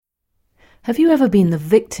Have you ever been the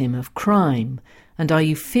victim of crime, and are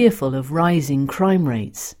you fearful of rising crime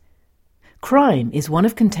rates? Crime is one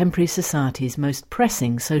of contemporary society's most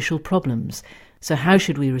pressing social problems, so how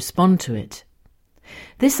should we respond to it?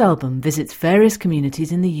 This album visits various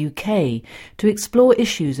communities in the UK to explore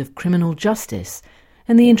issues of criminal justice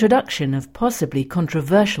and the introduction of possibly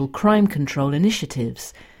controversial crime control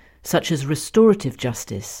initiatives, such as restorative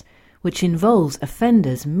justice, which involves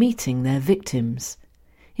offenders meeting their victims.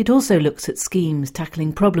 It also looks at schemes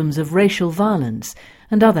tackling problems of racial violence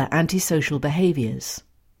and other antisocial behaviours.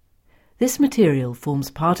 This material forms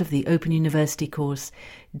part of the Open University course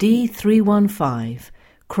D315,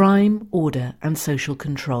 Crime, Order and Social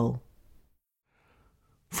Control.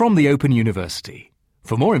 From the Open University.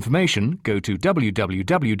 For more information, go to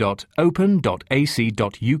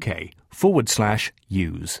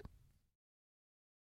www.open.ac.uk/use.